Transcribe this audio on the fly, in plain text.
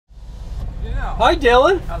Hi,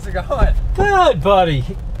 Dylan. How's it going? Good, buddy.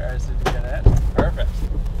 Where did you get it? Perfect.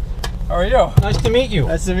 How are you? Nice to meet you.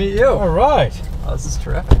 Nice to meet you. All right. Oh, this is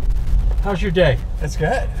terrific. How's your day? It's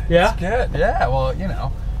good. Yeah? It's good. Yeah, well, you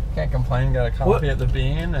know, can't complain. Got a coffee at the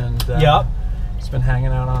Bean and Yep. just been hanging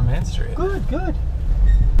out on Main Street. Good, good.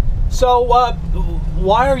 So,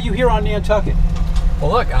 why are you here on Nantucket? Well,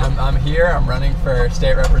 look, I'm here. I'm running for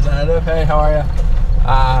state representative. Hey, how are you?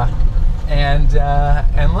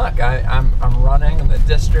 And look, I'm running, and the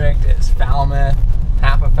district is Falmouth,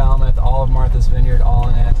 half of Falmouth, all of Martha's Vineyard, all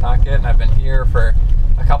in Nantucket, and I've been here for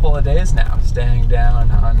a couple of days now, staying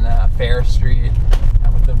down on Fair Street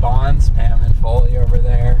with the Vaughns, Pam and Foley over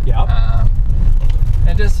there. Yep.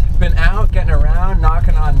 And just been out, getting around,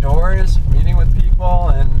 knocking on doors, meeting with people,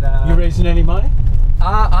 and You raising any money?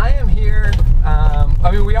 I am here.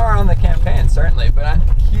 I mean, we are on the campaign, certainly, but I'm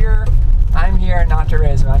here not to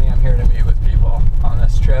raise money. I'm here to meet with people on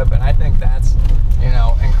this trip, and I think that's, you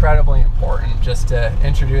know, incredibly important, just to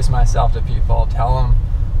introduce myself to people, tell them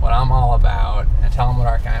what I'm all about, and tell them what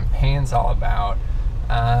our campaign's all about.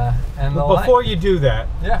 And But before you do that,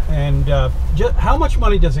 yeah. And how much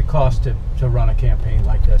money does it cost to run a campaign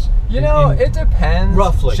like this? You know, it depends.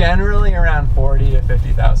 Roughly. Generally around $40,000 to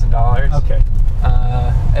 $50,000. Okay.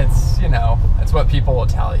 It's, you know, it's what people will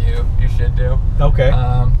tell you you should do. Okay.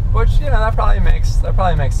 Which, you know, that probably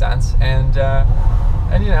makes sense. And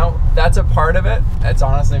you know, that's a part of it. It's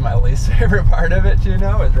honestly my least favorite part of it, you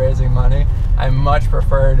know, is raising money. I much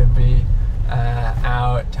prefer to be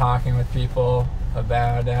out talking with people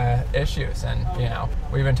about issues. And, you know,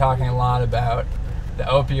 we've been talking a lot about the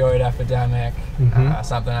opioid epidemic,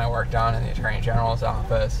 something I worked on in the Attorney General's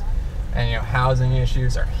office. And, you know, housing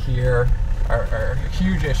issues are a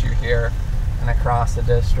huge issue here and across the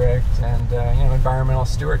district. And, you know, environmental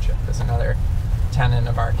stewardship is another tenet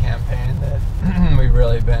of our campaign that we've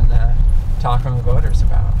really been talking with voters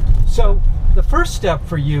about. So the first step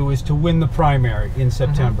for you is to win the primary in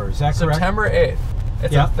September. Is that correct? September 8th.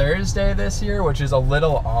 It's a Thursday this year, which is a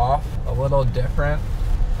little off, a little different.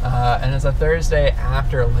 And it's a Thursday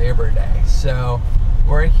after Labor Day. So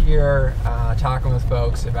we're here talking with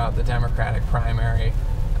folks about the Democratic primary,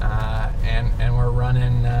 and we're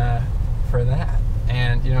running for that.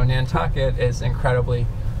 And, you know, Nantucket is incredibly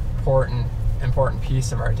important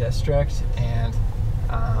piece of our district, and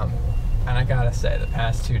I gotta say, the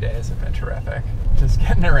past 2 days have been terrific. Just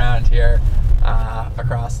getting around here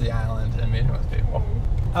across the island and meeting with people.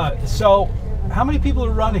 So how many people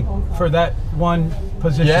are running for that one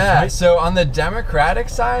position? Yeah, right? so on the Democratic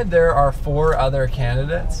side, there are 4 other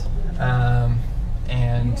candidates,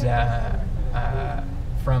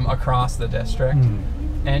 from across the district.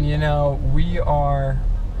 And, you know, we are,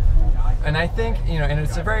 and I think, you know, and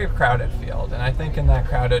it's a very crowded field, and I think in that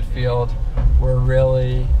crowded field,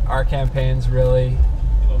 our campaign's really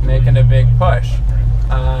making a big push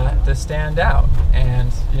to stand out.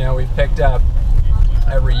 And, you know, we've picked up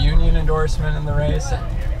every union endorsement in the race,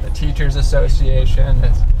 and the Teachers Association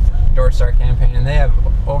has endorsed our campaign, and they have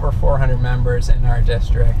over 400 members in our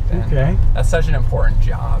district. And that's such an important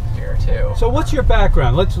job here too. So what's your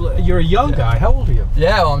background? You're a young guy. How old are you?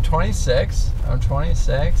 Yeah, well, I'm 26.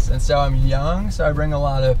 And so I'm young, so I bring a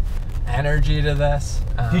lot of energy to this.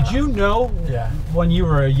 Did you know when you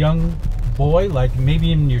were a young boy, like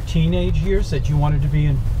maybe in your teenage years, that you wanted to be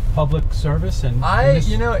in public service? And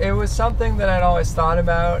you know, it was something that I'd always thought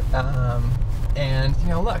about. And, you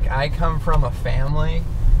know, look, I come from a family.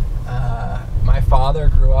 My father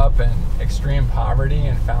grew up in extreme poverty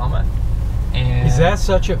in Falmouth. And is there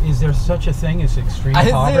such a thing as extreme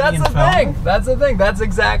poverty in Falmouth? That's the thing. That's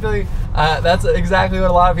exactly what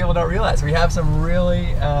a lot of people don't realize. We have some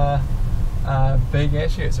really big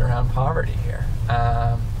issues around poverty here.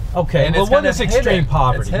 Okay, well, what is extreme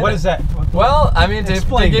poverty? What is that? Well, I mean,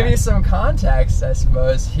 to give you some context, I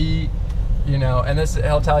suppose, you know, and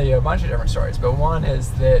he'll tell you a bunch of different stories, but one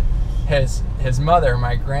is that his mother,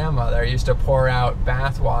 my grandmother, used to pour out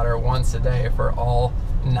bath water once a day for all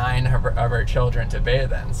 9 of her children to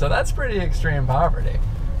bathe in. So that's pretty extreme poverty.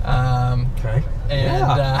 Okay. And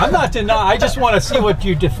I'm not denying. I just want to see what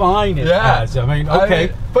you define it as. I mean,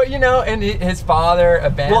 okay. But, you know, and his father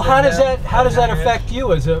abandoned Well, how does that him. affect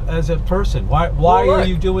you as a person? Why are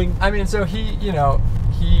you doing? I mean, so he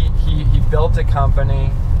built a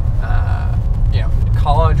company. You know,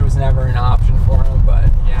 college was never an option for him, but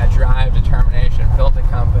drive, determination, built a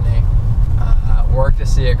company, worked to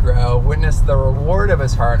see it grow, witnessed the reward of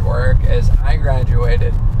his hard work as I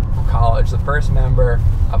graduated from college, the first member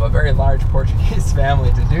of a very large Portuguese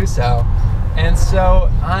family to do so. And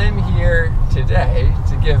so I'm here today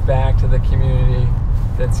to give back to the community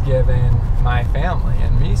that's given my family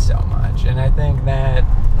and me so much. And I think that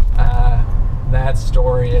that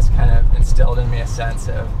story has kind of instilled in me a sense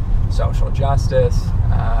of social justice,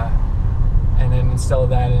 and it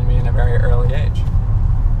instilled that in me in a very early age.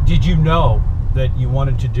 Did you know that you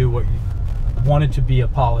wanted to do what you wanted to be a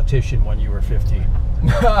politician when you were 15?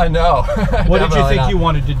 No. What did you think you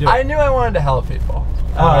wanted to do? I knew I wanted to help people.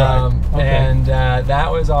 Okay. And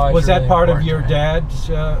that was always Was really that part of important your to me. dad's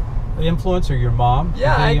influence, or your mom?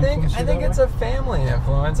 Yeah, Did they I influence you think that it's way? a family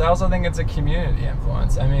influence. I also think it's a community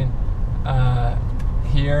influence. I mean,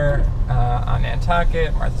 here on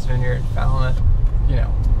Nantucket, Martha's Vineyard, Falmouth, you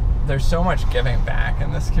know, there's so much giving back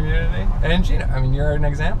in this community. And Gina, I mean, you're an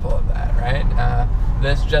example of that, right?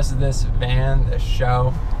 This van, this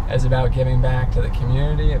show is about giving back to the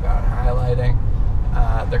community, about highlighting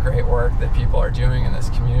the great work that people are doing in this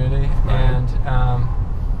community. Right.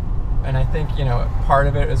 And I think, you know, part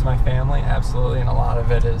of it is my family, absolutely, and a lot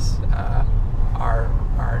of it is our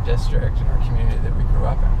district and our community that we grew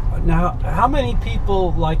up in. Now, how many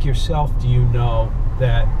people like yourself do you know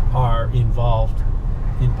that are involved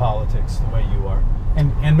in politics the way you are?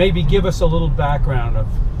 And maybe give us a little background of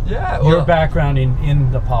your background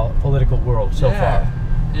in the political world so far.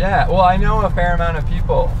 Yeah, well, I know a fair amount of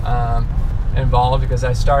people involved because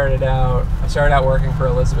I started out working for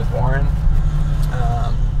Elizabeth Warren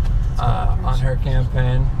on her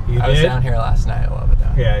campaign. I was down here last night. I love it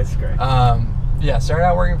down here. Yeah, it's great. Started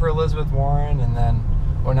out working for Elizabeth Warren, and then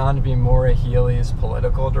went on to be Maura Healey's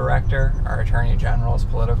political director, our Attorney General's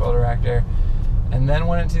political director, and then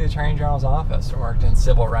went into the Attorney General's office and worked in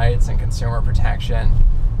civil rights and consumer protection,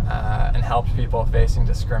 and helped people facing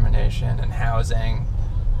discrimination and housing.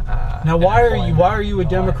 Now, why are you a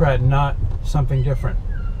Democrat and not something different?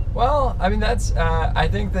 Well, I mean, that's I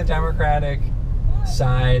think the Democratic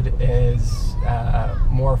side is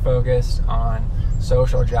more focused on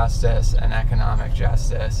social justice and economic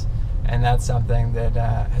justice, and that's something that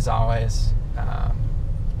I've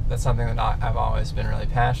always been really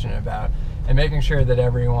passionate about, and making sure that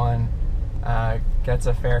everyone gets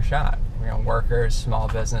a fair shot. You know, workers, small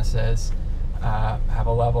businesses have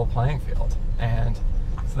a level playing field, and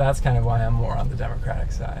so that's kind of why I'm more on the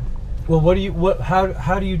Democratic side. Well,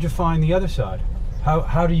 how do you define the other side?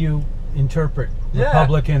 How do you interpret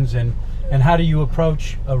Republicans, and how do you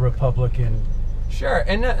approach a Republican? Sure,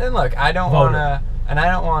 and look, I don't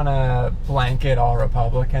want to blanket all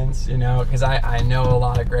Republicans, you know, because I know a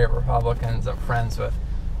lot of great Republicans. I'm friends with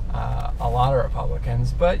a lot of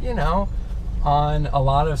Republicans, but you know, on a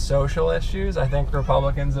lot of social issues, I think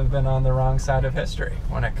Republicans have been on the wrong side of history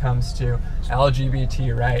when it comes to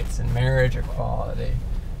LGBT rights and marriage equality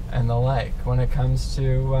and the like. When it comes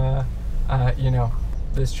to you know,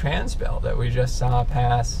 this trans bill that we just saw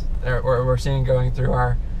pass, or we're seeing going through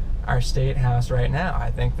our state house right now,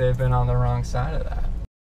 I think they've been on the wrong side of that.